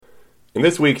In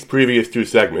this week's previous two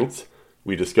segments,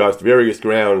 we discussed various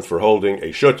grounds for holding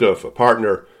a shutuf, a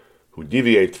partner, who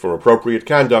deviates from appropriate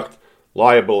conduct,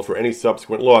 liable for any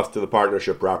subsequent loss to the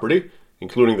partnership property,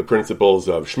 including the principles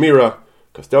of shmira,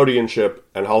 custodianship,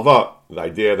 and halva, the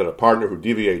idea that a partner who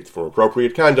deviates from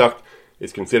appropriate conduct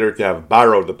is considered to have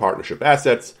borrowed the partnership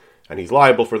assets, and he's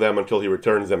liable for them until he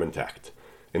returns them intact.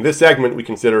 In this segment, we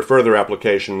consider further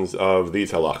applications of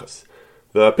these halachas.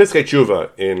 The Pischei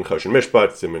Tshuva in Choshen Mishpat,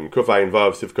 Siman Kufayin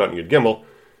Vav, Sivkot Yud Gimel,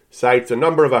 cites a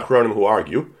number of achronim who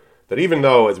argue that even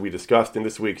though, as we discussed in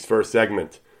this week's first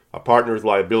segment, a partner's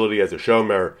liability as a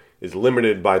shomer is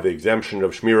limited by the exemption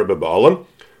of shmira b'ba'alim,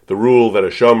 the rule that a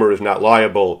shomer is not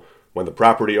liable when the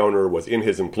property owner was in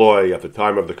his employ at the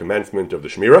time of the commencement of the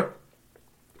shmira,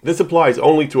 this applies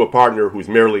only to a partner who's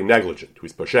merely negligent,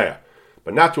 who's posheya,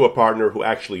 but not to a partner who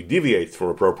actually deviates from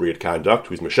appropriate conduct,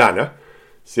 who's meshana,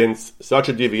 since such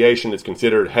a deviation is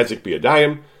considered hezek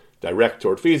biyadayim, direct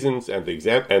tortfeasance, and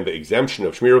the exemption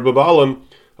of shmira b'ba'alim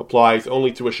applies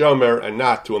only to a shomer and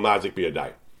not to a mazik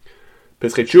biyadayim.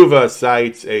 Pischei Tshuva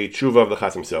cites a tshuva of the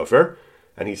Chasam Sofer,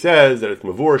 and he says that it's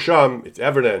mavur sham, it's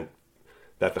evident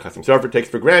that the Chasam Sofer takes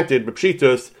for granted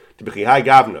b'pshitus to b'chihai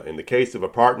gavna, in the case of a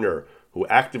partner who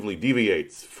actively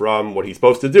deviates from what he's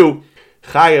supposed to do,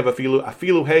 chayev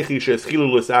afilu hechi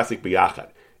she'eschilu l'sasik b'yachad.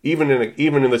 Even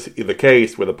in the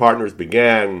case where the partners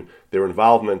began their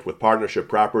involvement with partnership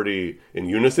property in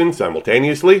unison,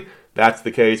 simultaneously, that's the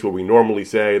case where we normally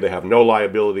say they have no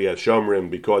liability as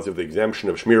shomrim because of the exemption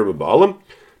of shmira b'ba'alim,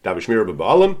 shmira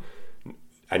b'ba'alim,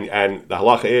 and the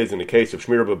halacha is, in the case of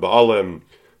shmira b'ba'alim,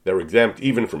 they're exempt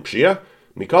even from pshia.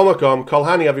 Mikol makom, kol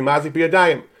hani avi mazik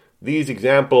b'yadayim. These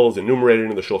examples enumerated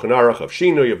in the Shulchan Aruch of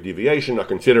shinui, of deviation, are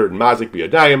considered mazik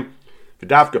b'yadayim,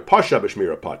 v'davka pasha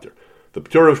b'shmira pater. The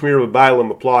P'tur of Shmira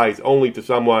B'Ba'alim applies only to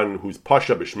someone who's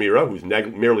pasha b'shmira, who's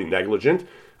merely negligent,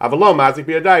 avalo mazik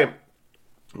b'yadayim,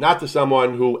 not to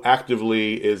someone who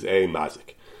actively is a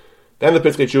mazik. Then the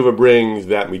Pischei Tshuva brings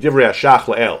that midivrei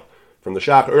hashach la'el, from the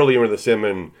shach earlier in the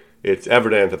siman, it's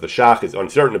evident that the shach is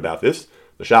uncertain about this.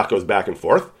 The shach goes back and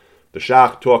forth. The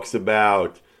shach talks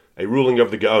about a ruling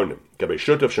of the Gaonim, Gabei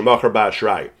shutuf shemachar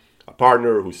ba'ashrei, a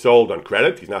partner who sold on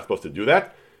credit. He's not supposed to do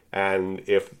that. And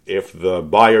if the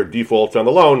buyer defaults on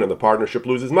the loan and the partnership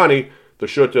loses money, the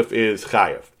shutuf is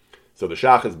chayev. So the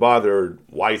shach is bothered,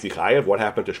 why is he chayev? What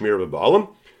happened to shmira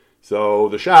b'ba'alim? So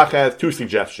the shach has two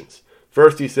suggestions.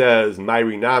 First he says,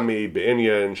 Mayri nami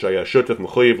be'inyan shaya shutuf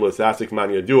m'chuyev l'sasik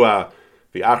man yadua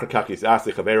v'achar kakis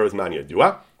asik averos man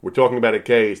yadua. We're talking about a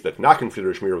case that's not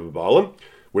considered shmira b'ba'alim,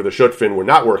 where the shutfin were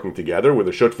not working together, where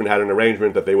the shutfin had an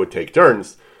arrangement that they would take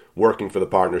turns working for the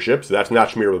partnership, so that's not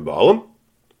shmira b'ba'alim.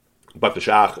 But the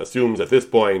shach assumes at this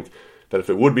point that if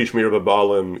it would be shmira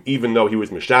b'ba'alim, even though he was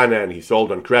mishana and he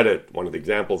sold on credit, one of the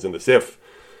examples in the Sif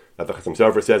that the Chasam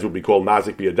Sofer says would be called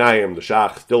mazik b'yadayim, the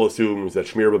shach still assumes that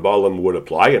shmira b'ba'alim would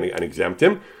apply and exempt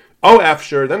him.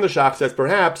 After, then the shach says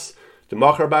perhaps to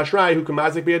machar b'ashrei who can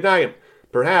mazik b'yadayim.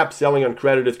 Perhaps selling on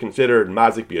credit is considered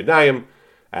mazik b'yadayim,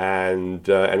 and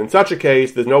in such a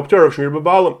case there's no p'tur of shmira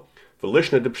b'ba'alim. For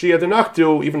lishna de pshia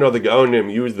denachtu, even though the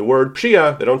Gaonim use the word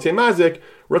pshia, they don't say mazik.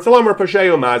 Ratzalamar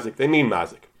pasheyo mazik, they mean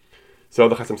mazik. So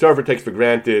the Chasam Sofer takes for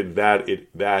granted that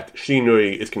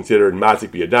shinui is considered mazik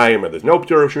b'yadayim, and there's no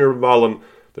p'tur of shmira b'ba'alim.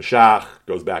 The shach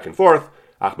goes back and forth.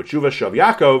 Ach b'tshuva shav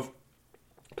Yaakov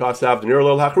kasav d'nir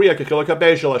lo l'hachriya kechilak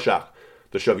habei shel hashach.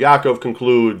 The shav Yaakov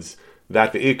concludes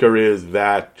that the ikar is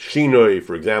that shinui,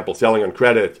 for example, selling on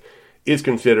credit, is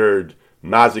considered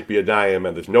mazik b'yadayim,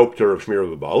 and there's no p'tur of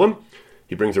shmira b'ba'alim.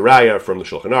 He brings a raya from the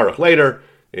Shulchan Aruch later,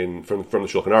 from the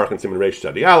Shulchan Aruch in Siman Reish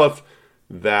Tzadi Aleph,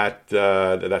 that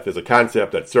there's a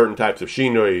concept that certain types of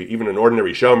shinui, even an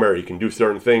ordinary shomer, he can do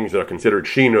certain things that are considered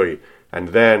shinui, and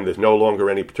then there's no longer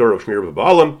any p'tur of shmira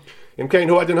b'ba'alim. In kain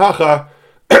hu adin hacha,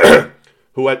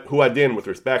 hu adin with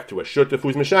respect to a shutuf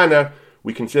who's mishana,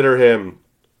 we consider him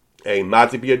a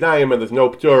mazik b'yadayim, and there's no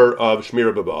p'tur of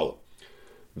shmira b'ba'alim.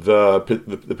 The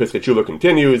Pischei Tshuva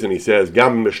continues, and he says,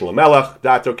 Gam Mishla Melech,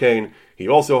 Dato Kain. He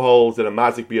also holds that a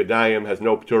mazik b'yadayim has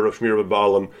no p'tur of shmira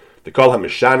b'ba'alim. The kol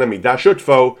hamishana midah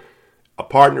shutfo, a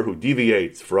partner who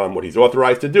deviates from what he's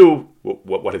authorized to do,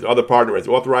 what his other partner has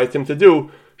authorized him to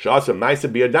do, sha'asa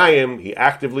ma'isa b'yadayim, he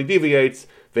actively deviates,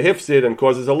 v'hifsid, and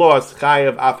causes a loss,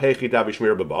 chayev af hechid avi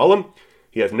shmira b'ba'alim.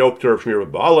 He has no p'tur of shmira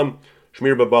b'ba'alim.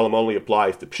 Shmir b'ba'alim only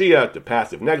applies to pshia, to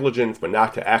passive negligence, but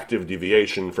not to active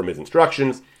deviation from his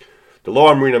instructions. The lo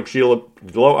amrinan pshia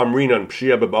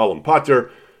b'ba'alim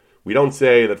pater. We don't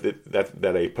say that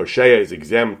a posheya is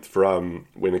exempt from,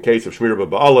 in the case of shmir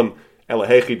b'ba'alim,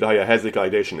 elahechi daya hezik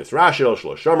aideshin israshel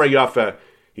shlo shomer yafa.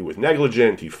 He was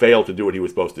negligent. He failed to do what he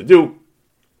was supposed to do.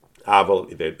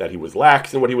 that he was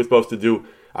lax in what he was supposed to do.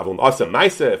 Avol asa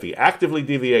maisa, if he actively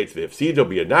deviates, v'ifsido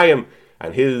b'yadayim,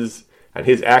 and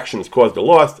his actions caused a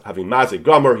loss. Having mazik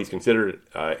gomer, he's considered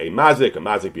a mazik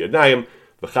b'yadayim,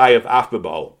 v'chayev af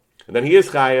b'ba'alim. And then he is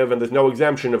chayev, and there's no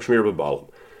exemption of shmir b'ba'alim.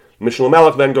 Mishnah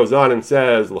Melech then goes on and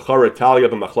says, l'chara talia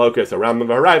b'machlokas aram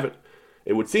v'harayvet.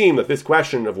 It would seem that this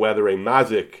question of whether a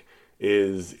mazik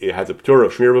it has a p'tur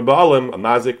of shmir b'ba'alim, a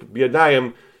mazik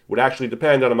b'yadayim, would actually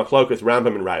depend on a machlokas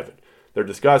Rambam and Ravid. They're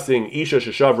discussing Isha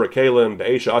sheshavra kelim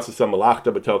be'esha asasa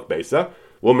malachta b'tok beisa.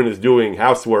 Woman is doing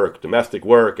housework, domestic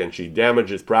work, and she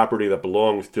damages property that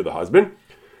belongs to the husband.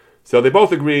 So they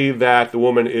both agree that the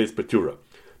woman is patura.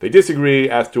 They disagree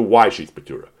as to why she's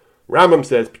patura. Rambam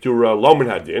says patura lo min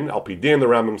hadin. Al pidin, the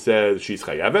Rambam says she's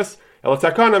chayeves. El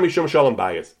takana mishum shalom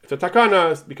bayis. It's a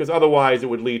takana because otherwise it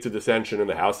would lead to dissension in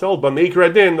the household. But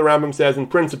meikra din, the Rambam says in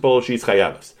principle she's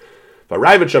chayeves.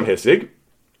 V'rayvet sham hisig.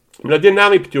 Min hadin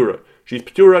nami patura. She's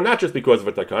patura not just because of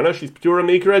a takana. She's patura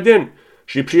meikra din.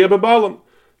 She pshia b'balam.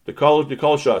 The kol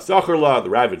shah sacharla. The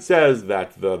Ravid says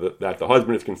that the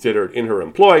husband is considered in her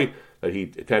employ, that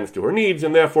he attends to her needs,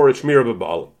 and therefore it's shmir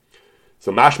b'balam.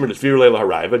 So mashmer desfir leila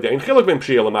harayva dein chiluk ben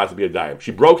pshia lamazik b'yadayim.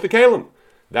 She broke the kalim.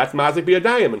 That's mazik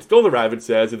b'yadayim, and still the Ravid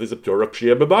says it is a ptura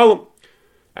pshia b'balam.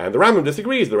 And the Rambam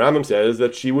disagrees. The Rambam says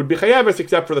that she would be chayavis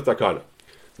except for the takana.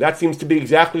 That seems to be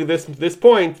exactly this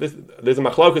point. There's a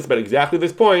machlokas about exactly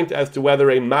this point as to whether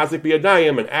a mazik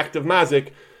b'yadayim, an active mazik,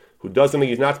 who does something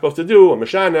he's not supposed to do, a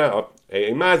mashana,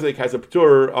 a mazik, has a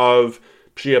ptur of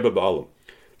pshia b'ba'alim.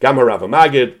 Gam harav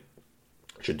magid,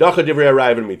 shedacha divrei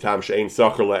harayvin mitam she'ein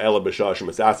sachar la'ela b'shah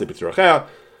she'masasi b'tzorachea.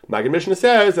 Magid Mishnah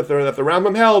says that the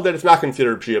Rambam held that it's not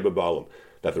considered pshia b'ba'alim.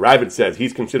 That the Ravid says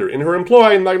he's considered in her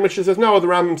employ, and Magid Mishnah says no, the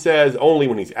Rambam says only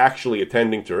when he's actually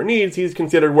attending to her needs, he's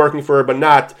considered working for her, but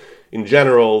not in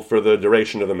general for the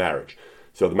duration of the marriage.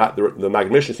 So the Magid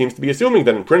Mishnah seems to be assuming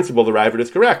that in principle the Ravid is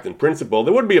correct. In principle,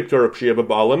 there would be a ptur of pshia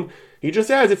b'ba'alim. He just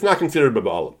says it's not considered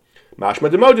b'ba'alim.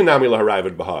 Mashma demodin nami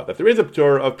laharayvet b'ha. That there is a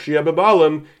ptur of pshia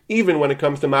b'ba'alim even when it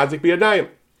comes to mazik b'yadayim.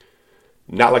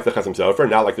 Not like the Chasam Sofer,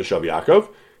 not like the Shav Yaakov.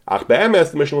 Ach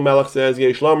be'emes, the Mishnah Melech says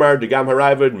yesh lomar degam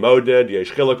harayvet moded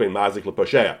yesh chiluk ben mazik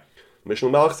leposheya. Mishnah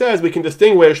Melech says we can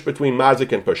distinguish between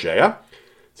mazik and posheya.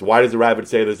 So why does the Ravid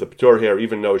say there's a ptur here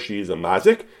even though she's a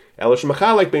mazik? Elish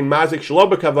machalek ben mazik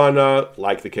shlo b'kavana,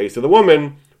 like the case of the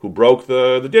woman who broke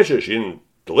the dishes. She didn't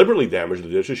deliberately damage the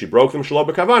dishes, she broke them shlo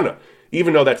b'kavana.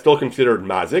 Even though that's still considered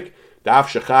mazik, daf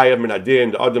shechayev min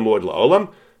adin d'adam od la'olam.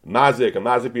 Mazik, a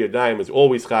mazik b'yadayim, is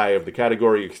always chayev. The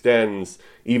category extends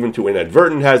even to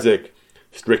inadvertent hezek.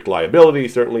 Strict liability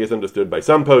certainly is understood by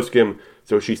some poskim,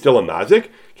 so she's still a mazik.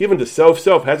 Even to sof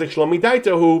hezek shlomi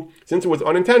daita, who, since it was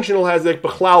unintentional hezek,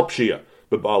 b'chlal pshia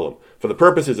b'balim. For the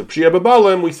purposes of pshia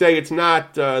b'balim, we say it's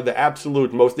not the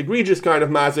absolute most egregious kind of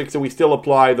mazik, so we still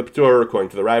apply the ptur, according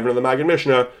to the Rav and the Magid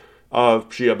Mishnah, of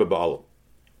pshia b'balim.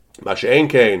 Masha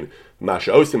enkein,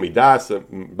 masha osim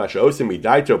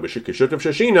midaito b'shikashut of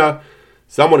shashina.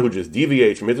 Someone who just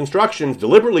deviates from his instructions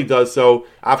deliberately does so.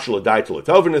 Afshal daito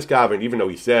l'tovin iskaven, even though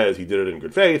he says he did it in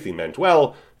good faith, he meant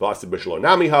well. V'asib b'shlo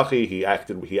nami hachi,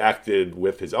 he acted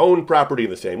with his own property in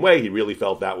the same way. He really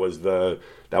felt that was the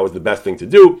best thing to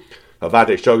do.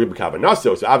 Havate shogig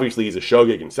b'kavanaso. So obviously he's a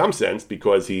shogig in some sense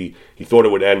because he thought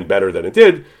it would end better than it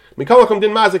did. Mikolakum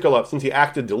din mazik alav. Since he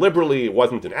acted deliberately, it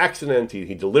wasn't an accident.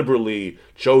 He deliberately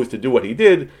chose to do what he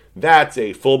did. That's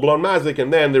a full-blown mazik,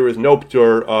 and then there is no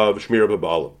ptur of shmira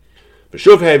b'ba'alim.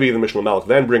 V'shuv heavy, the Mishnah Melech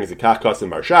then brings the kach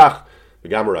kasim marshach, the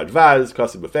gamar advaz,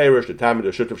 kasim b'ferish, the tamid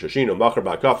shutav shashino, machar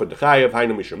ba'kafat dechayev,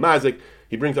 hainu mishum mazik.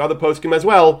 He brings other poskim as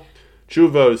well.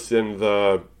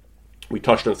 Chuvos we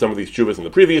touched on some of these chuvas in the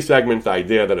previous segment, the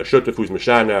idea that a shutaf who's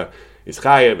mishana is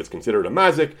chayev, it's considered a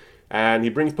mazik. And he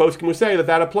brings poskim who say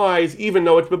that applies even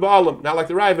though it's b'ba'alim, not like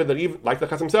the Ravid, that even like the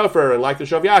Chasam Sofer and like the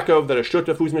Shav Yaakov, that a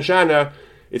shutaf who's mishana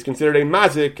is considered a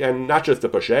mazik and not just a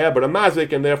posheya but a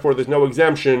mazik, and therefore there's no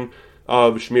exemption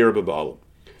of shmira b'ba'alim.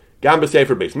 Gam b'sefer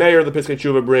beis meir, the Piskei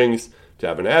Tshuva brings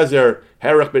to Even Ezer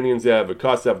herach ben yinzeh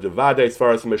v'kasav devade as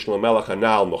far as the Mishnah Melech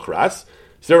anal muchras.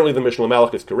 Certainly the Mishnah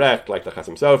Melech is correct, like the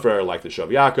Chasam Sofer, like the Shav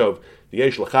Yaakov. The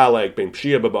yesh l'chalek ben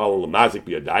pshia b'ba'alim l'mazik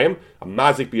b'yadayim. A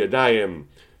mazik b'yadayim,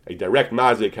 a direct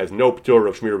mazik, has no ptur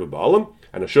of shmira b'ba'alim,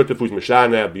 and a shutaf who's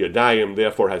mishana b'yadayim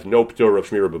therefore has no ptur of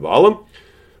shmira b'ba'alim.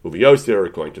 Uviyoser,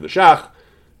 according to the Shach,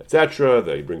 etc.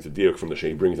 He brings a diuk from the Shach.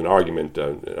 He brings an argument,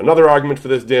 another argument for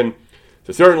this din.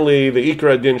 So certainly the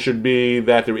ikra din should be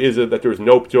that there is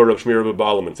no ptur of shmira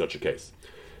b'ba'alim in such a case.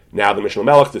 Now the Mishnah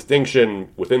Melech's distinction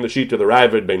within the sheet of the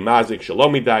Ravid ben mazik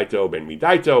shalom midaito ben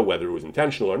midaito, whether it was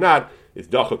intentional or not, is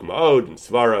dachuk ma'od and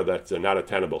svara. That's not a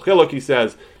tenable chiluk, he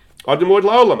says. Adamud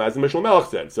La'olam, as the Mishnah Melech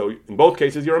said. So in both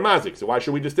cases, you're a mazik. So why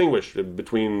should we distinguish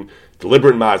between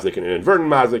deliberate mazik and an inadvertent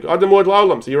mazik? Adamud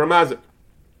La'olam, so you're a mazik.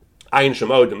 Ayin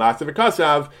Shemod, the Masav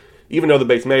Kasav, even though the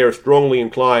Beis Meir strongly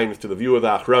inclines to the view of the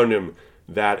Achronim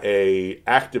that an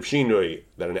act of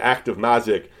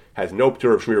mazik has no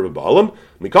p'tur of shmir b'ba'alim,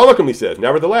 Mikolakum, he says,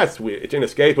 nevertheless, it's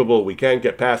inescapable, we can't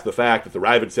get past the fact that the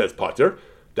Ravid says pater,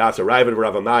 das a Ravid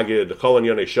v'Rav Magid, the Kol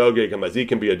Yonei Shogeg,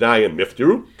 Hamazikim b'Yadayim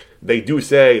miftiru. They do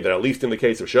say that, at least in the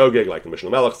case of Shogeg, like the Mishnah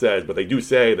Melech says, but they do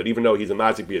say that even though he's a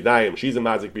mazik b'Yadayim, she's a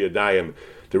mazik b'Yadayim,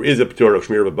 there is a p'tur of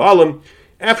shmir b'ba'alim.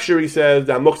 Efshir, he says,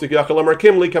 even though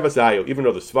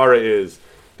the svara is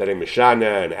that a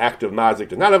mishana, an act of mazik,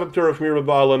 does not have a p'tur of shmir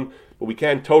b'ba'alim, but we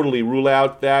can't totally rule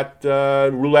out that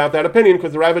opinion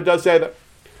because the Rava does say that.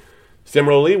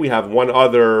 Similarly, we have one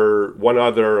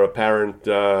other apparent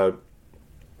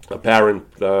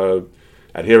adherent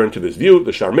to this view.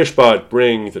 The Shar Mishpat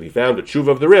brings that he found a tshuva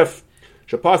of the Rif,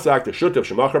 shapasak the shut of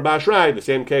shemachar ba'ashrai, the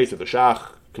same case that the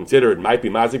shach considered might be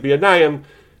mazik b'yadayim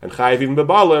and chayiv even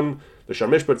b'balim. The Shar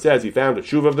Mishpat says he found a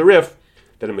tshuva of the Rif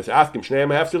that a misaskim shneim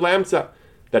hafsid la'amsa,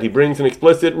 that he brings an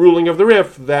explicit ruling of the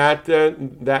Rif that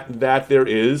there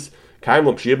is kaim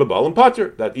l'pshia b'balim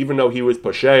pater, that even though he was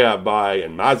pasheya by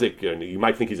and mazik, and you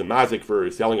might think he's a mazik for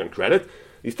selling on credit,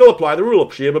 he still apply the rule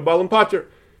of pshia b'balim pater.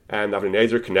 And Avnei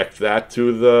Nezer connects that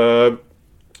to the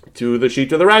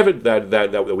sheet of the Ravid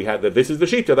that we had, that this is the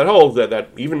sheet that holds that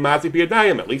even mazik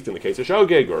b'yadayim, at least in the case of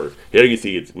Shogeg, or here you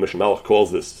see Mishnah Melech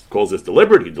calls this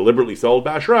deliberate. He deliberately sold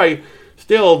b'ashrai.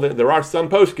 Still, there are some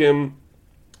poskim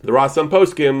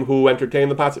who entertain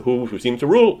who seem to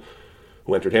rule,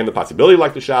 who entertain the possibility,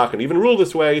 like the Shach, and even rule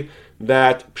this way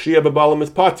that pshia b'balim is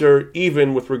pater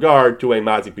even with regard to a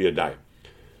mazik b'yadayim.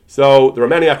 So there are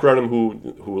many Achronim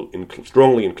who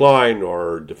strongly incline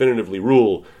or definitively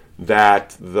rule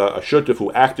that a shutuf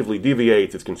who actively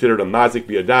deviates is considered a mazik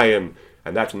b'yadayim,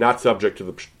 and that's not subject to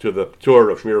the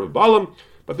p'tur of shmir b'balim.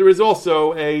 But there is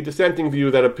also a dissenting view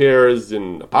that appears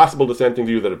in a possible dissenting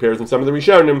view that appears in some of the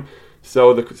Rishonim.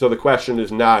 So the question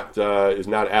is not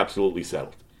absolutely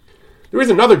settled. There is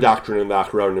another doctrine in the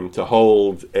Achronim to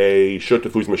hold a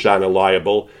shutuf who's mashana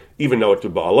liable, even though it's a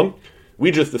ba'alim.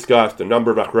 We just discussed a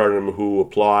number of Achronim who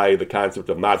apply the concept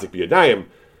of mazik b'yadayim,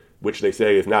 which they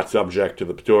say is not subject to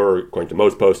the p'tur, according to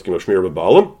most poskim of shmir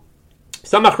b'ba'alim.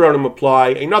 Some Achronim apply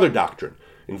another doctrine,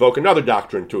 invoke another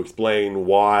doctrine to explain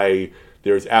why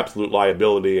there's absolute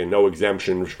liability and no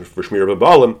exemption for shmir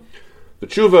b'ba'alim. The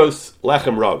Tshuvos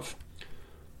Lechem Rav.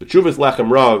 The Tshuvos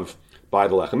Lechem Rav by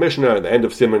the Lechem Mishnah, the end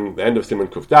of Siman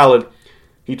Kuf Daled,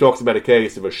 he talks about a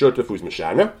case of a shutuf who's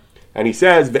mishana. And he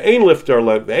says, "Ve'ein lifter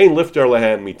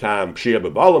lehem mitam pshia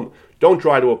b'balim." Don't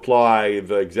try to apply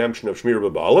the exemption of shmir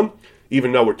b'balim,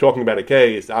 even though we're talking about a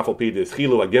case afal pidis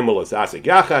chilu agimel as asik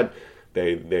yachad.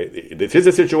 This is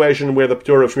a situation where the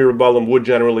p'tur of shmir b'balim would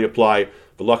generally apply.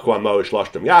 V'lachwa mo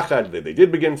shlashtem yachad. They did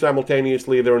begin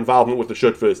simultaneously their involvement with the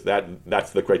shutfus.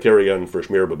 That's the criterion for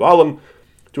shmir b'balim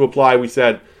to apply. We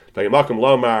said, "Vayimakim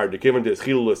lomar dekiven dis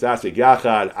chilu as asik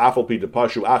yachad afal pid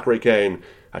pashu achrekein."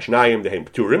 Hashnayim dehem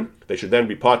p'turim. They should then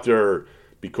be pater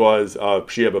because of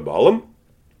pshia b'balim,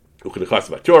 uchedechas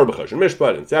v'atur, b'choshen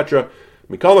mishpat, etc.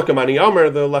 Mikol makamani omer,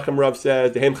 the Lechem Rav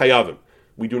says, dehem chayavim.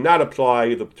 We do not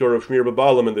apply the p'tur of shmir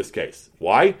b'balim in this case.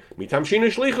 Why? Mitam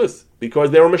shina shlichus,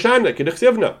 because they were mashana,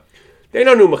 k'dechsivna. They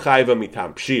don't know mechayva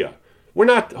mitam pshia. We're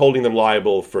not holding them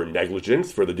liable for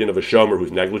negligence, for the din of a shomer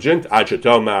who's negligent, ad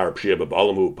shetomar pshia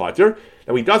b'balim hu pater.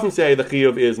 Now he doesn't say the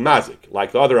chiyuv is mazik,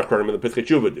 like the other Achronim in the Pesach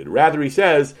Tshuva did. Rather he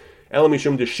says, elam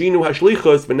mishum deshinu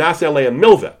hashlichus v'naseh le'em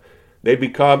milveh. It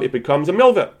becomes a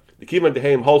milveh. The kivan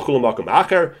dehem holchul makom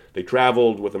acher. They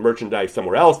traveled with the merchandise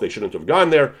somewhere else. They shouldn't have gone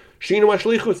there. Shinu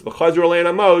hashlichus v'chazru le'en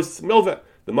amos milveh.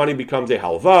 The money becomes a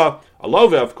halva. A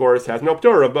lova, of course, has no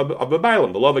p'tur of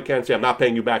b'bailim. The lova can't say, I'm not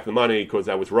paying you back the money because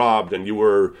I was robbed and you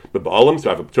were b'balim,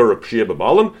 so I have a p'tur of pshia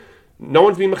b'balim. No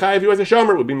one's being mechayev you as a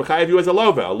shomer. It would be mechayev you as a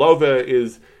lova. A lova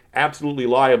is absolutely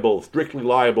liable, strictly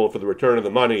liable for the return of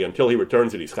the money until he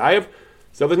returns it. He's chayev.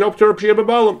 So there's no p'tur of pshia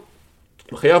b'balim.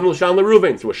 Mechayev l'shan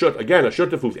l'ruvein. So a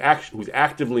shutuf who's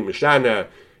actively mishana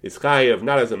is chayev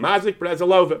not as a mazik but as a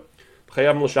lova.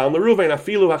 Mechayev l'shan l'ruvein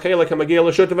afilu hachelek hamagil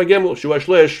l'shutuf agimel shu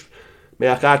ashlish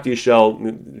me'achati shel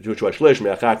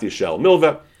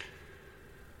milva.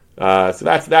 So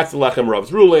that's the Lechem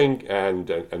Rav's ruling, and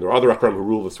there are other Achronim who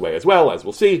rule this way as well, as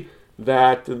we'll see,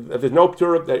 that there's no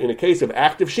p'tur, that in a case of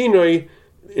active shinui,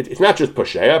 it's not just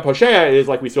posheya. Posheya is,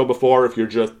 like we saw before, if you're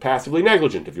just passively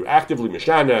negligent. If you're actively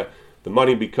mishana, the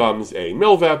money becomes a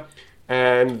milva,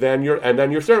 and then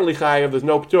you're certainly chayav. There's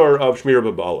no p'tur of shmir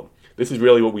b'balim. This is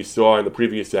really what we saw in the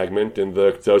previous segment in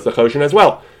the Tzos HaChoshen as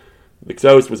well. The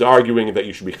Ksos was arguing that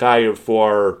you should be chayiv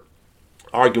for,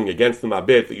 arguing against the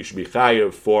Mabit, that you should be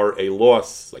chayiv for a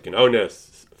loss, like an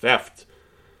onus, theft,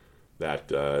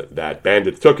 that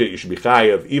bandits took it, you should be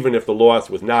chayiv, even if the loss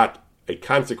was not a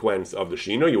consequence of the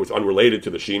shinui, it was unrelated to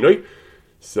the shinui.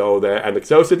 So and the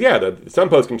Ksos said, that some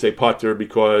posts can say pater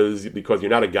because you're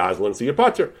not a gazlan, so you're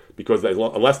pater. Because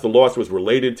unless the loss was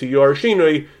related to your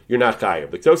shinui, you're not chayiv.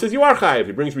 The Ksos says you are chayiv.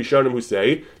 He brings Rishonim who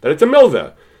say that it's a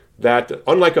milveh. That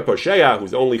unlike a posheya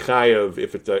who's only chayiv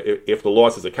if the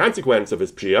loss is a consequence of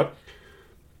his pshia,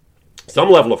 some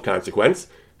level of consequence.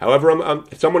 However,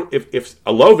 if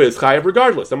a lova is chayiv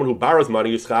regardless, someone who borrows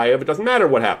money is chayiv. It doesn't matter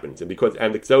what happens, and the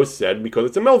Ksos said because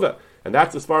it's a milveh, and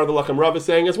that's as far as the Lechem Rav is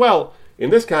saying as well. In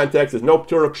this context, there's no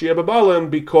ptur of pshia b'balim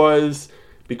because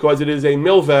it is a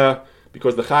milveh.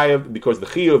 Because the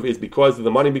chiyuv is because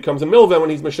the money becomes a milveh when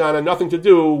he's mashana, nothing to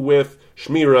do with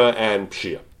shmira and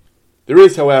pshia. There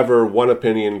is, however, one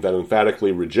opinion that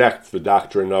emphatically rejects the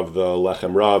doctrine of the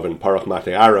Lechem Rav and Parach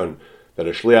Matei Aaron that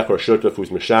a shliach or shutaf who's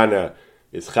mashana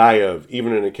is chayav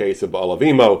even in the case of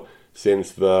Ba'alavimo,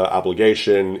 since the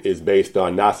obligation is based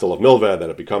on nasal of milveh,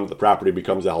 that the property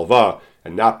becomes a halva,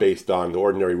 and not based on the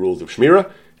ordinary rules of shmira,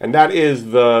 and that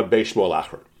is the Beis Shmuel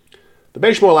Achron. The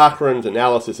Beis Shmuel Achron's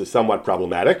analysis is somewhat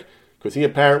problematic, because he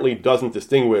apparently doesn't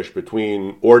distinguish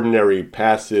between ordinary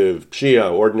passive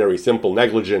pshia, ordinary simple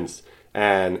negligence,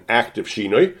 and active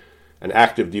shinui, an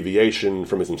active deviation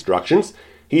from his instructions.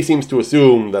 He seems to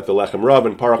assume that the Lechem Rav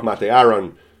and Parach Matei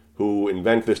Aaron, who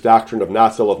invent this doctrine of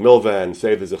nasal of milveh and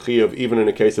say there's a chiyuv even in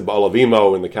the case of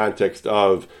Ba'alavimo in the context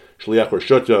of shliach or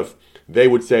shutaf, they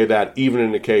would say that even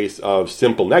in the case of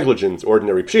simple negligence,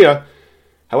 ordinary pshia.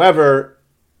 However,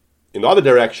 in the other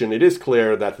direction, it is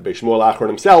clear that the Beis Shmuel Achron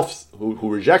himself, who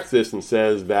rejects this and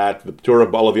says that the ptur of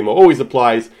Ba'alavimo always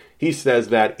applies, he says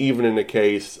that even in the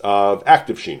case of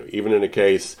active shinui, even in a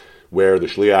case where the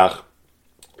shliach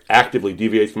actively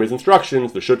deviates from his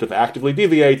instructions, the shutaf actively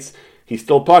deviates, he's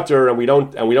still pater, and we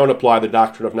don't apply the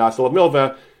doctrine of nasal of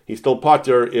milveh. He's still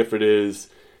pater if it is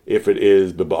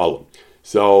b'ba'alim.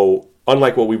 So,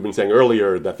 unlike what we've been saying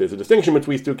earlier, that there's a distinction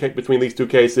between these two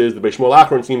cases, the Beis Shmuel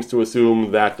Achron seems to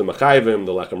assume that the Mechayevim,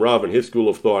 the Lechem Rav, and his school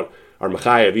of thought are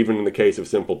Mechayev even in the case of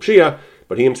simple pshia,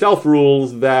 but he himself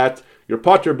rules that you're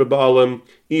pater b'ba'alim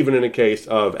even in a case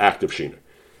of active shina.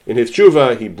 In his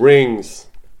tshuva, he brings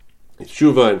in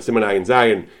Siman Ayin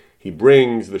Zayin, he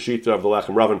brings the shita of the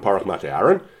Lechem Rav and Parach Matei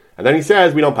Aaron, and then he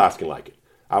says we don't paskin like it.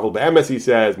 Aval be'emes, he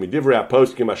says midivrei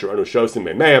poskim asher anu shosim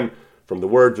me'meim, from the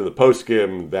words of the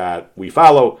poskim that we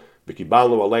follow, v'kibalnu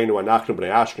aleinu anachnu b'nei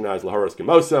Ashkenaz lahoras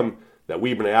gemosam, that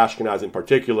we b'nei Ashkenaz in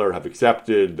particular have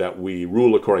accepted that we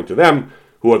rule according to them.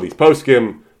 Who are these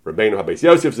poskim? Rabbeinu HaBeis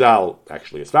Yosef Zal,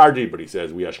 actually a Sfardi, but he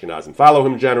says we Ashkenazim follow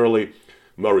him generally.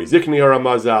 Mori Zikni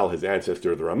HaRamah, his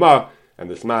ancestor the Ramah, and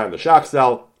the Sma and the Shach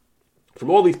Zal. From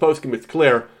all these poskim, it's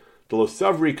clear the Lo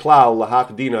Savri Klal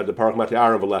Lahak Dina de Parach Matei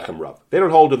Aaron v'Lechem Rav. They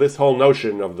don't hold to this whole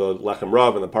notion of the Lechem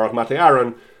Rav and the Parach Matei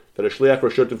Aaron that a shliach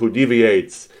or shutaf who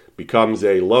deviates becomes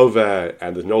a lova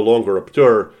and there's no longer a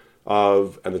ptur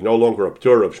of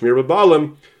shmir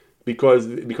b'balim, because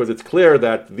it's clear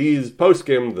that these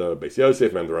poskim, the Beis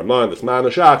Yosef and the Ramah and the Sma and the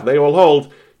Shach, they all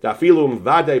hold dafilum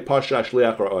vade pasha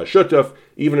shliach or shutaf,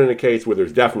 even in a case where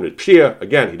there's definite pshia.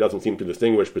 Again, he doesn't seem to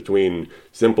distinguish between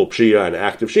simple pshia and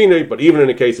active shinui, but even in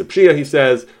a case of pshia, he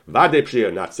says vade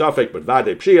pshia, not suffix, but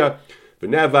vade pshia,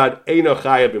 v'nevad eino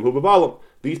chayav b'hu b'balim.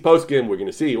 These poskim, we're going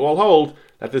to see, all hold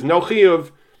that there's no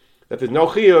chiyuv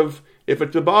if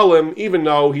it's a ba'alim, even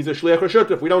though he's a shliach or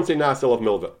shutaf. We don't say nasal of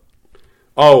milveh.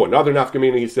 Oh, another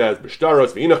nafkamina, he says,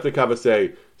 b'shtaros v'inach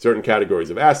dekavasei, certain categories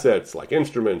of assets, like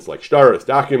instruments, like shtaros,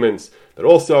 documents, that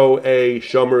also a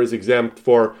shomer is exempt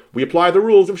for. We apply the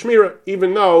rules of shmira.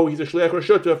 Even though he's a shliach or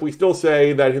shutaf, we still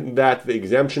say that the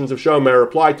exemptions of shomer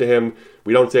apply to him.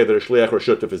 We don't say that a shliach or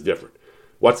shutaf is different.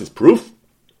 What's his proof?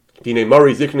 Dine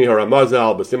Mori Zikni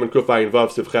HaRamazal b'Siman Kuf Ayin Vav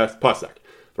Sivches Pasak.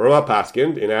 The Ramah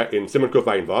Paskind in Siman Kuf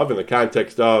Ayin Vav, in the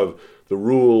context of the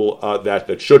rule that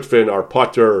shutfin are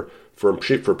pater for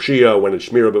pshia when it's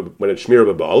shmira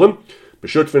b'ba'alim,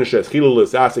 b'shutfin shes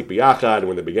chilulus asik b'yachad,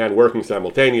 when they began working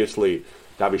simultaneously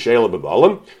davishela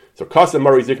b'ba'alim. So Kasem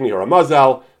Mori Zikni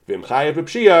HaRamazal v'imchayev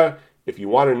b'pshia. If you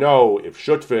want to know if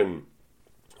shutfin,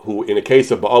 who in a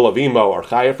case of ba'alavimo are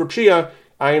chayev for pshia,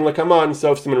 Ayin lekaman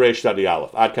sof siman reish tadi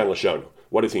aleph ad kan lashono.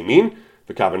 What does he mean?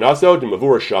 The kavanaso de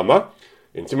mavur shama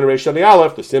in siman reish tadi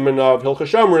aleph, the siman of Hilcha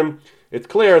Shomrim. It's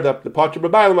clear that the pater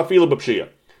b'baylam afilu b'pshia.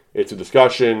 It's a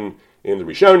discussion in the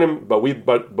Rishonim, but we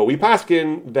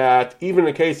paskin that even in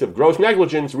the case of gross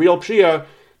negligence, real pshia,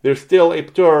 there's still a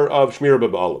ptur of shmira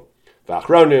b'ba'alim.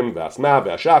 V'achronim, v'asma,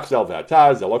 v'ashachsel,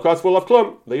 v'ataz, elokos v'olav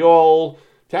klum. They all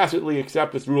tacitly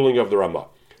accept this ruling of the Ramah.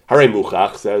 Harei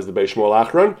muchach, says the Beis Shmuel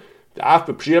Achron, da'af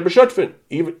b'pshia b'shutfin.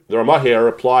 Even the Ramah here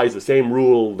applies the same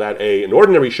rule that an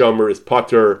ordinary shomer is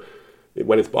potter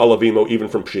when it's ba'al avimo, even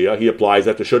from pshia. He applies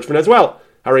that to shutfin as well.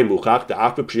 Harei muchach,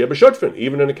 da'af b'pshia b'shutfin.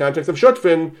 Even in the context of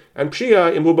shutfin and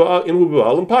pshia, imhu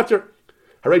ba'al and potter.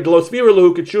 Harei d'lo svira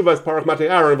lehu ketshuvas parach matei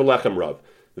Aaron v'lechem rav.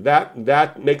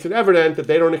 That makes it evident that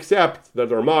they don't accept, that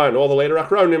the Ramah and all the later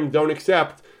Achronim don't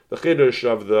accept the chiddush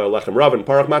of the Lechem Rav and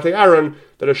Parach Matei Aaron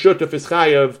that a shutuf is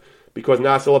chayav because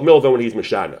nasel of milva when he's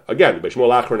mishana. Again, Beis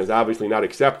Shmuel Achron is obviously not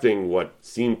accepting what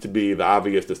seemed to be the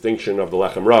obvious distinction of the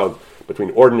Lechem Rav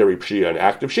between ordinary pshia and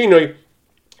active shinoi.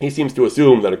 He seems to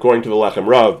assume that according to the Lechem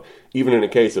Rav, even in a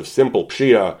case of simple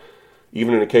pshia,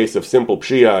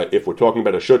 if we're talking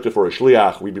about a shutuf or a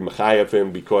shliach, we'd be mechayev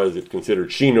him because it's considered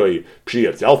shinoi. Pshia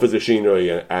itself is a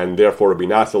shinoi, and therefore it would be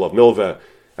nasel of milva,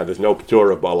 and there's no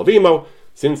patur of ba'al avimo.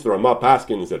 Since the Ramah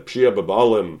paskins that pshia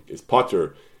b'ba'alim is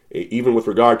patur, even with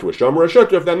regard to a shomer or a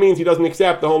shutuf, that means he doesn't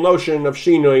accept the whole notion of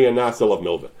shinoi and nasel of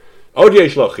milva. Od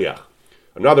yesh lo chiach.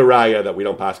 Another raya that we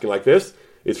don't paskin like this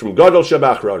is from Gadol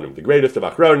Shebachronim, the greatest of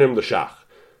Achronim, the Shach.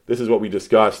 This is what we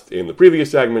discussed in the previous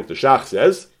segment. The Shach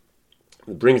says,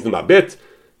 it brings them a bit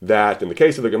that in the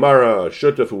case of the Gemara, a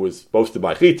shutuf who was supposed to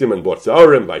buy chitim and bought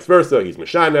sa'orim, vice versa, he's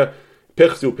meshana,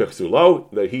 pichsu lo,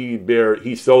 that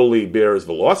he solely bears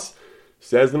the loss.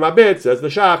 Says the Mabit, says the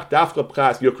Shach, dafka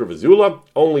pchas yukra v'zula,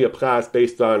 only a pchas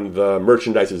based on the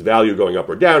merchandise's value going up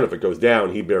or down. If it goes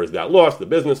down, he bears that loss, the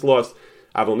business loss.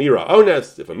 Avamira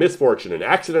ones, if a misfortune, an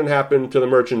accident happened to the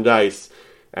merchandise,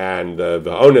 and the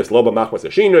ones loba machmas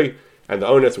ashinui, and the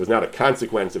onus was not a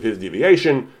consequence of his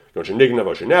deviation, it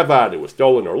was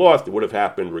stolen or lost, it would have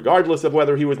happened regardless of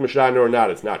whether he was mishana or not.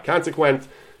 It's not consequent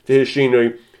to his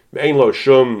shinui.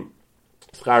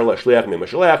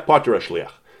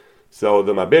 So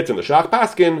the Mabit and the Shach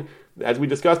Paskin, as we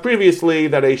discussed previously,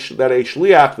 that a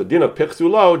shliach, the din of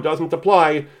pichsulo, doesn't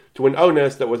apply to an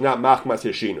onus that was not machmas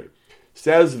his shinui.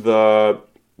 Says the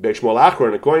Beis Shmuel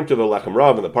Achron, according to the Lechem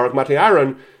Rav and the Parach Matei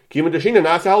Aaron, Kima Deshina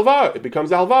Nasa Halva, it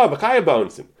becomes Halva, V'chaya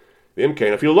Bonsim.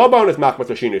 If you low bonus machmas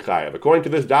Shinui Chayav. According to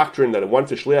this doctrine that once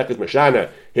a shliach is mashana,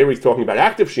 here he's talking about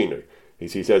active shinui. He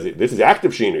says this is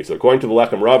active shinui. So according to the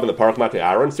Lechem Rav and the Parach Matei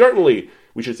Aaron, certainly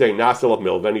we should say nasel of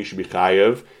milva, and he should be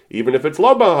chayav, even if it's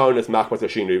low bonus machmas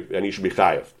Shinui, and he should be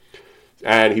chayav.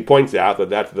 And he points out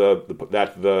that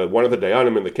the one of the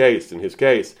dayanim in his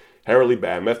case, herally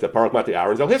b'emes that Parach Matei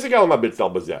Aaron zal hisagel mabit zal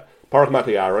bazeh. Parach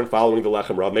Matei Aaron, following the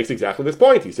Lechem Rav, makes exactly this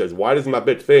point. He says, why does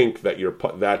Mabit think that the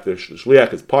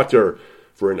shliach is potter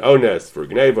for an ones, for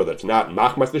gneva, that's not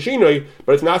machmas shinui,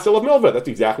 but it's nasel of milva? That's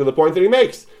exactly the point that he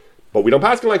makes. But we don't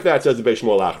pass it like that, says the Beis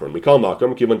Shmuel Achron. We call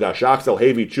makom kivan da shach sel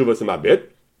hevi tshuvas Mabit.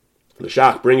 The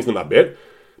shach brings the Mabit.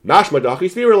 Mashma dachi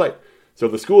svirelei. So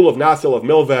the school of nasel of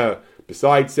milva,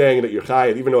 besides saying that you're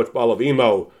chayav, even though it's ba'al of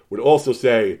imo, would also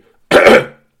say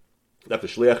that the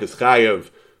shliach is chayav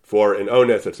for an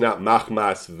onus that's not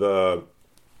machmas the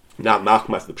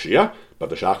pshia, but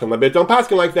the Shach and Mabit don't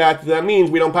paskin like that. That means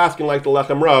we don't paskin like the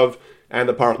Lechem Rav and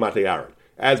the Parach Matei Aaron.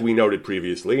 As we noted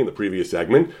previously in the previous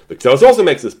segment, the Ksos also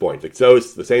makes this point. The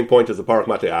Ksos, the same point as the Parach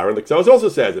Matei Aaron, the Ksos also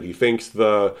says that he thinks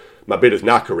the Mabit is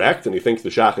not correct, and he thinks the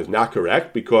Shach is not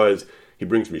correct because he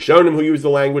brings Rishonim who use the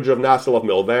language of Nasel of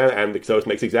Milveh, and the Ksos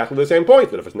makes exactly the same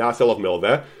point, that if it's Nasel of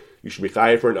Milveh, you should be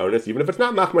chayav for an onus, even if it's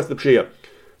not machmas the pshia.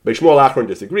 Beis Shmuel Achron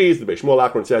disagrees. The Beis Shmuel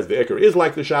Achron says the Iker is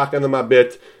like the Shach and the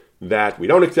Mabit, that we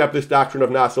don't accept this doctrine of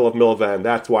Nasel of Milveh, and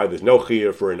that's why there's no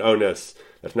chiyuv for an onus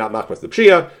that's not machmas the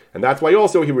pshia, and that's why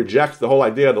also he rejects the whole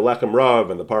idea of the Lechem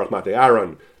Rav and the Parach Matei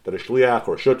Aaron that a shliach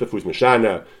or a shutuf who's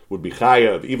mishana would be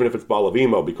chayav even if it's ba'al of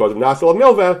imo because of Nasel of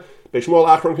Milveh. Beis Shmuel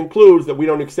Achron concludes that we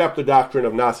don't accept the doctrine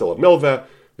of Nasel of Milveh.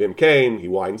 Vim Kain, he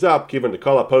winds up, given the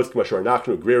Kala poskim Ashar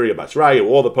Nachnu Griria Basraya,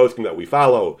 all the poskim that we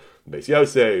follow, Beis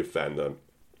Yosef and the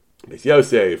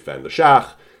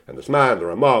Shach and the Sman, the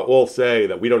Ramah, all say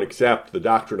that we don't accept the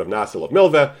doctrine of Nasel of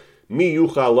Milveh. Mi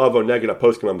yucha lavo neged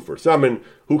poskim for summon.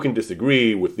 Who can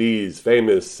disagree with these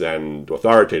famous and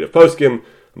authoritative poskim?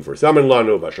 For summon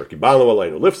lanu v'asher kibalnu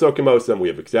aleinu lifso kimosem. We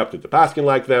have accepted the paskin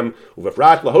like them.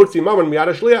 Uvefrat lahotzi mammon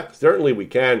miyad shliach. Certainly, we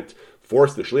can't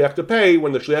force the shliach to pay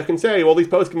when the shliach can say all these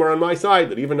poskim are on my side.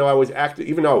 That even though I was active,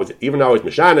 even though I was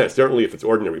mishana, certainly if it's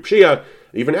ordinary pshia,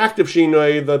 even active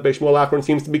shinoi, the Beis Shmuel Achron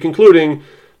seems to be concluding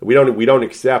that we don't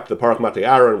accept the Parach Matei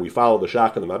Aaron. We follow the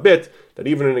Shach and the Mabit. That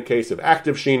even in a case of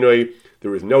active shinoi,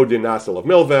 there is no din nasel of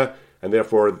milveh, and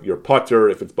therefore you're potter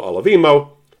if it's ba'al of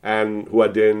imo, and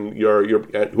huadin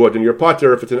your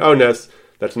potter if it's an ones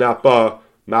that's not ba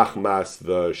machmas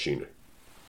the shinoi.